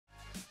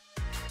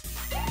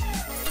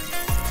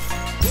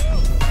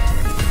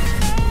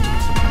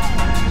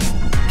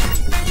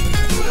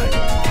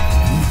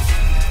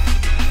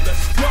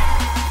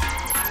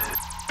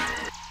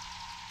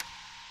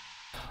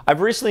I've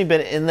recently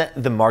been in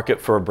the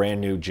market for a brand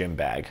new gym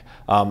bag.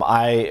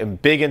 I am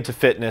big into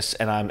fitness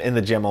and I'm in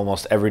the gym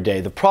almost every day.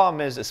 The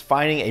problem is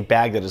finding a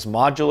bag that is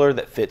modular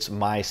that fits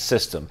my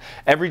system.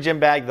 Every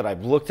gym bag that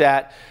I've looked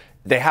at,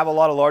 they have a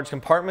lot of large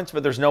compartments,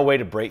 but there's no way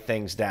to break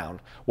things down.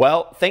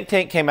 Well, Think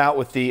Tank came out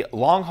with the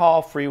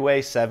Longhaul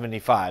Freeway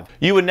 75.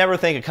 You would never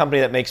think a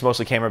company that makes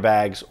mostly camera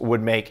bags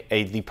would make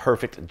the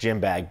perfect gym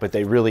bag, but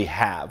they really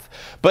have.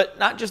 But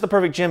not just the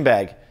perfect gym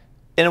bag.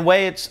 In a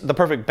way, it's the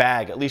perfect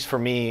bag, at least for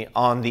me,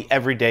 on the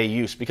everyday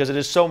use because it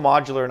is so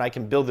modular and I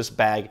can build this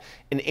bag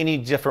in any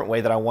different way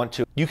that I want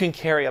to. You can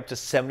carry up to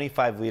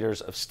 75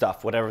 liters of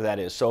stuff, whatever that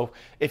is. So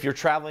if you're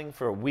traveling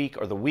for a week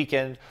or the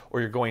weekend,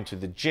 or you're going to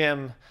the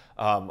gym,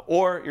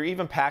 or you're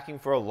even packing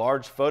for a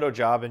large photo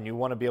job and you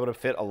want to be able to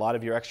fit a lot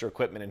of your extra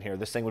equipment in here,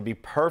 this thing would be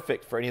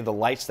perfect for any of the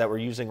lights that we're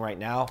using right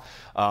now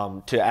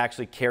to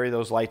actually carry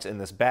those lights in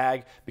this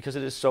bag because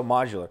it is so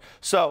modular.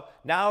 So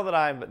now that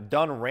I'm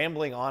done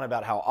rambling on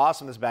about how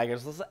awesome this bag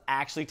is, let's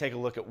actually take a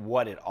look at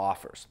what it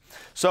offers.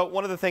 So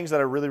one of the things that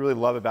I really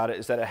love about it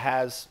is that it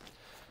has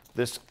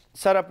this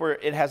setup where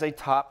it has a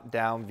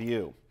top-down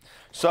view.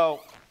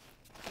 So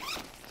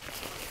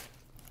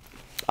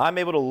I'm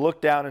able to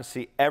look down and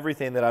see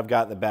everything that I've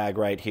got in the bag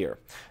right here.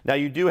 Now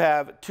you do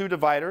have two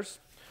dividers.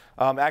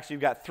 Actually,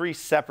 you've got three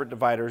separate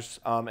dividers,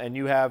 and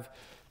you have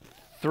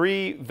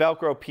three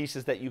Velcro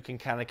pieces that you can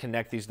kind of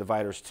connect these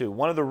dividers to.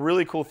 One of the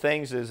really cool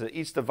things is that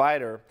each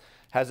divider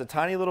has a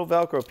tiny little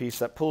Velcro piece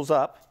that pulls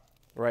up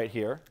right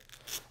here,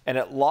 and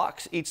it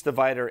locks each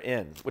divider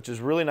in, which is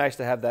really nice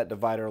to have that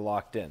divider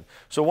locked in.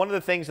 So one of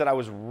the things that I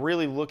was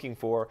really looking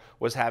for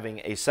was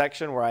having a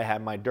section where I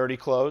had my dirty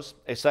clothes,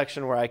 a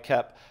section where I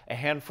kept a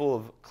handful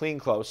of clean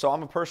clothes. So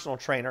I'm a personal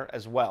trainer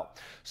as well.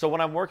 So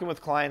when I'm working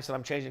with clients and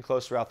I'm changing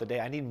clothes throughout the day,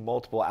 I need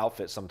multiple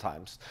outfits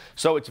sometimes.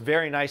 So it's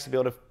very nice to be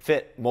able to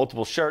fit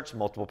multiple shirts,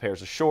 multiple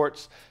pairs of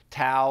shorts,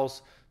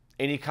 towels,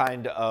 any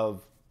kind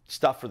of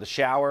stuff for the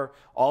shower,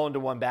 all into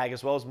one bag,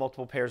 as well as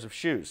multiple pairs of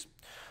shoes.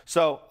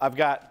 So I've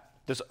got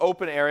this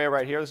open area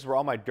right here. This is where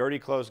all my dirty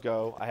clothes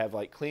go. I have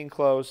like clean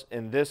clothes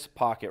in this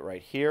pocket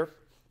right here.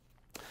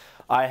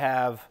 I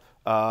have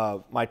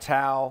my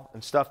towel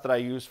and stuff that I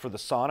use for the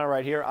sauna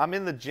right here. I'm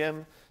in the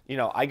gym. You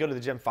know, I go to the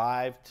gym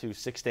 5 to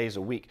 6 days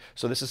a week.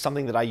 So this is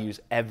something that I use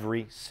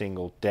every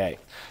single day.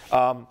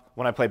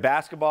 When I play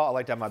basketball, I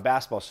like to have my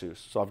basketball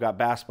shoes. So I've got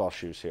basketball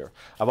shoes here.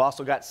 I've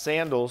also got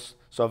sandals,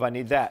 so if I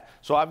need that.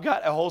 So I've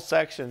got a whole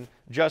section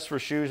just for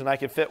shoes, and I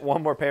can fit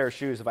one more pair of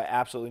shoes if I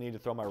absolutely need to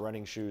throw my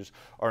running shoes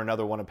or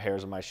another one of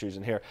pairs of my shoes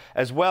in here.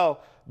 As well,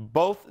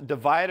 both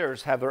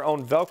dividers have their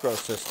own Velcro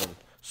system.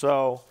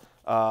 So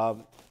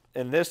on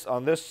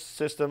this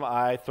system,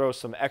 I throw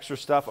some extra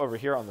stuff over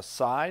here on the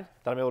side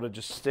that I'm able to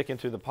just stick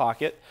into the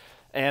pocket.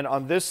 And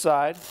on this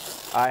side,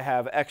 I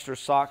have extra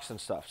socks and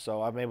stuff.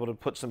 So I'm able to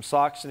put some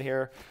socks in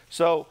here.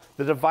 So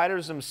the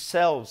dividers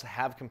themselves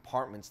have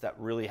compartments that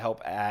really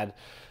help add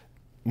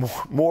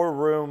more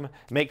room,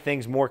 make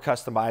things more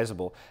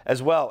customizable.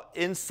 As well,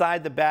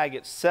 inside the bag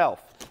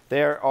itself,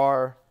 there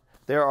are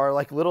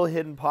like little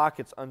hidden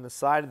pockets on the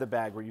side of the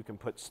bag where you can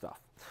put stuff.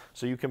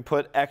 So you can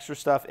put extra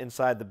stuff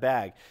inside the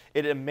bag.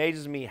 It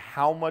amazes me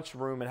how much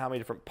room and how many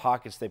different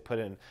pockets they put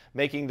in,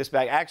 making this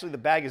bag. Actually, the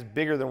bag is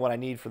bigger than what I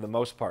need for the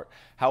most part.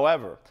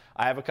 However,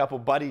 I have a couple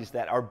buddies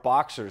that are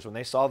boxers. When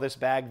they saw this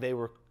bag, they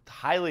were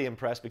highly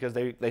impressed because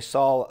they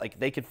saw like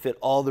they could fit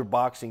all their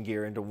boxing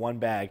gear into one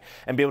bag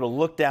and be able to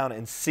look down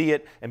and see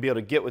it and be able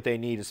to get what they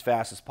need as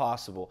fast as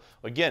possible.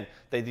 Again,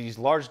 these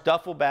large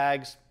duffel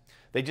bags,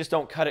 they just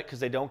don't cut it because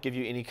they don't give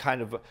you any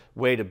kind of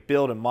way to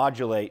build and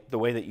modulate the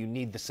way that you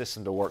need the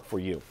system to work for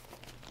you.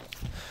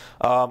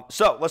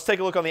 So let's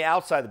take a look on the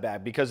outside of the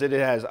bag because it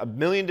has a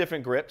million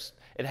different grips.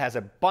 It has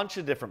a bunch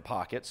of different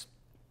pockets.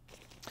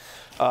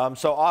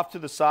 So off to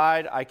the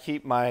side, I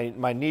keep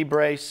my knee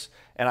brace,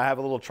 and I have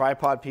a little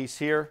tripod piece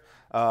here.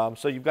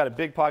 So you've got a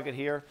big pocket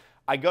here.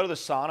 I go to the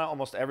sauna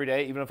almost every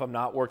day, even if I'm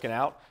not working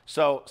out.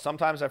 So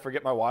sometimes I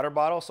forget my water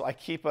bottle. So I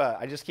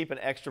just keep an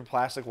extra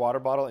plastic water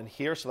bottle in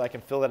here so that I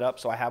can fill it up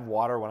so I have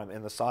water when I'm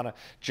in the sauna,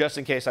 just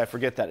in case I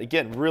forget that.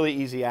 Again, really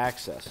easy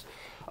access.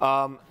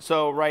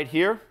 So right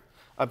here,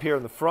 up here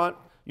in the front,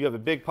 you have a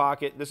big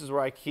pocket. This is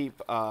where I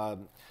keep,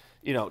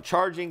 you know,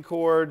 charging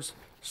cords,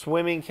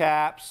 swimming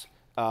caps.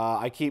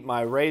 I keep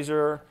my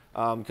razor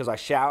because I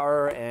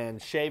shower and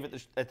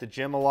shave at the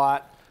gym a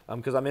lot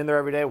because I'm in there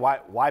every day.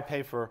 Why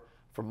pay for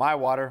my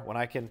water when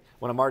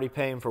I'm already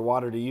paying for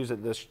water to use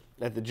at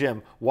the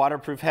gym?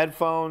 Waterproof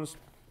headphones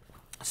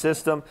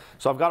system.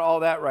 So I've got all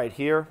that right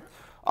here.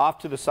 Off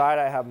to the side,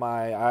 I have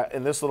my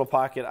in this little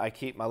pocket, I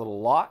keep my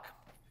little lock.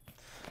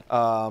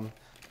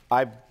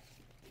 I've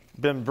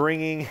been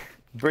bringing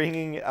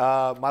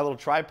my little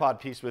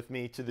tripod piece with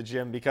me to the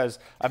gym because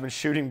I've been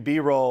shooting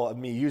B-roll of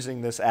me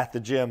using this at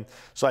the gym.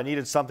 So I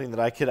needed something that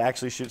I could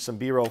actually shoot some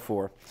B-roll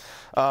for.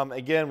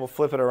 Again, we'll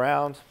flip it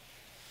around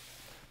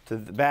to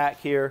the back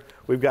here.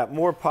 We've got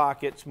more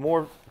pockets,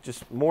 more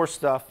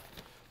stuff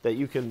that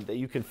you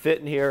can fit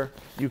in here.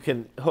 You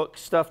can hook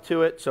stuff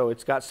to it, so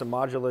it's got some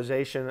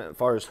modularization as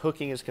far as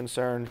hooking is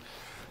concerned.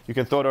 You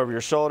can throw it over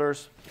your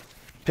shoulders,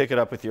 pick it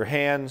up with your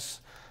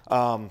hands.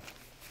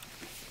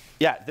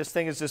 Yeah, this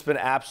thing has just been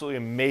absolutely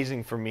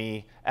amazing for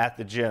me at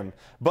the gym.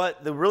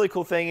 But the really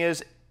cool thing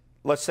is,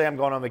 let's say I'm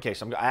going on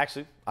vacation.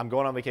 I'm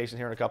going on vacation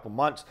here in a couple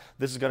months.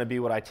 This is going to be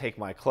what I take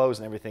my clothes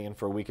and everything in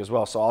for a week as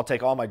well. So I'll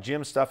take all my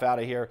gym stuff out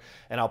of here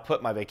and I'll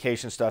put my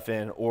vacation stuff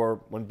in.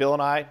 Or when Bill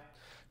and I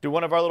do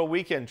one of our little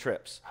weekend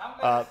trips.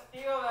 I'm going to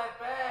steal that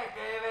bag,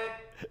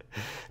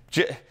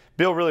 David.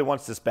 Bill really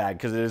wants this bag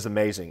because it is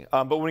amazing.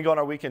 But when we go on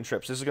our weekend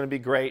trips, this is going to be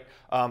great.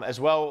 As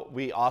well,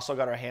 we also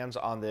got our hands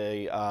on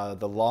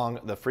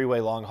the Freeway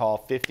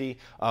Longhaul 50,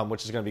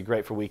 which is going to be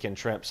great for weekend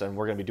trips, and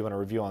we're going to be doing a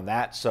review on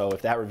that. So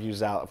if that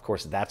review's out, of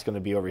course, that's going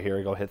to be over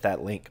here. Go hit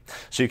that link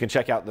so you can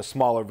check out the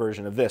smaller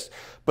version of this.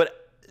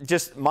 But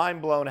just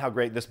mind blown how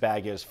great this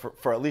bag is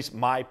for at least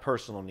my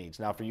personal needs.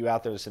 Now, for you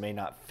out there, this may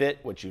not fit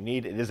what you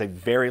need. It is a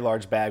very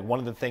large bag. One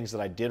of the things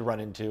that I did run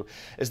into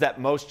is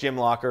that most gym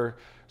locker,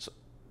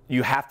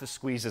 you have to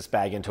squeeze this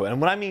bag into it.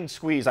 And when I mean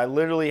squeeze, I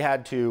literally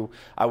had to,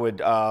 I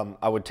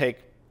would take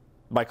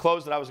my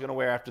clothes that I was going to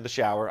wear after the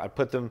shower, I'd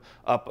put them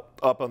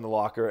up on the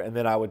locker, and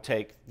then I would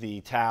take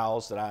the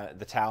towels,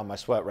 the towel, my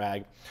sweat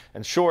rag,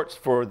 and shorts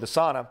for the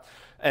sauna.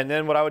 And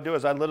then what I would do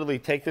is I'd literally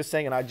take this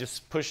thing and I'd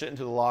just push it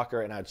into the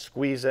locker and I'd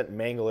squeeze it and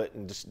mangle it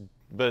and just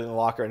put it in the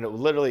locker. And it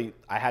would literally,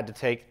 I had to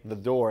take the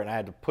door and I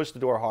had to push the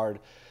door hard,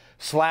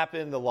 slap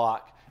in the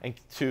lock, and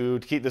to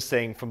keep this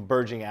thing from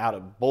bulging out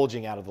of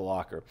the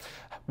locker.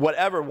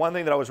 Whatever, one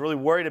thing that I was really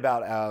worried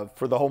about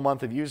for the whole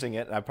month of using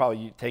it, and I've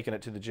probably taken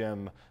it to the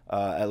gym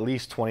at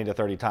least 20 to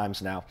 30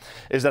 times now,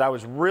 is that I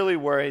was really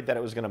worried that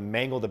it was gonna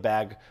mangle the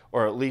bag,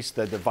 or at least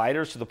the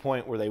dividers, to the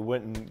point where they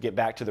wouldn't get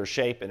back to their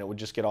shape and it would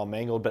just get all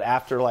mangled. But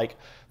after like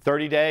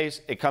 30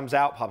 days, it comes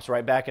out, pops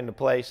right back into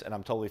place, and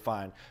I'm totally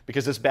fine.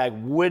 Because this bag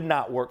would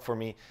not work for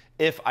me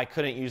if I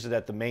couldn't use it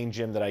at the main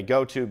gym that I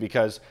go to,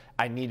 because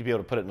I need to be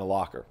able to put it in a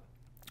locker.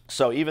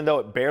 So even though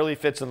it barely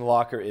fits in the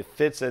locker, it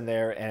fits in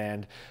there,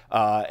 and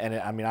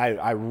I mean,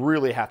 I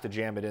really have to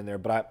jam it in there.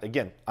 But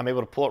again, I'm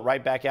able to pull it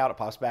right back out. It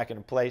pops back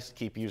into place,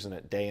 keep using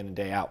it day in and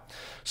day out.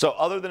 So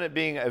other than it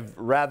being a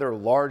rather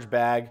large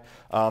bag,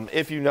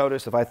 if you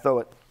notice, if I throw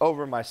it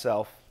over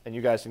myself, and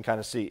you guys can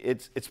kind of see,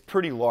 it's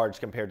pretty large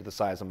compared to the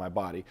size of my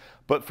body.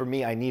 But for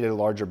me, I need a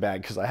larger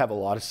bag because I have a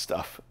lot of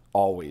stuff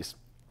always.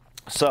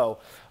 So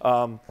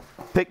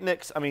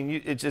picnics, I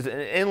mean, it's just an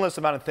endless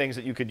amount of things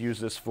that you could use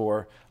this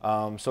for.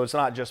 So it's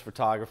not just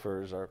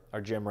photographers or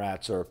gym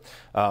rats, or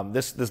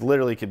this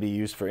literally could be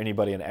used for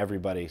anybody and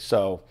everybody.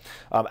 So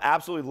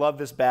absolutely love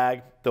this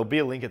bag. There'll be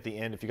a link at the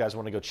end if you guys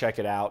want to go check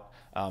it out.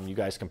 You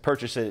guys can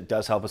purchase it. It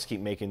does help us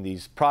keep making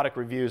these product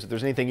reviews. If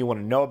there's anything you want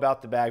to know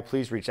about the bag,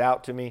 please reach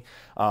out to me,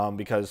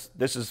 because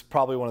this is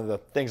probably one of the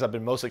things I've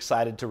been most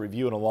excited to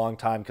review in a long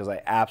time, because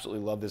I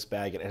absolutely love this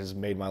bag and it has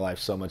made my life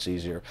so much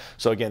easier.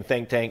 So again,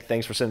 Tank,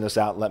 thanks for sending this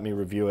out and let me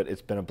review it.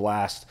 It's been a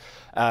blast.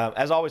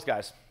 As always,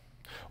 guys,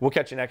 we'll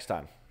catch you next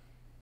time.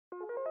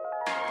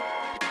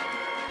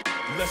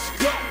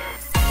 Let's go.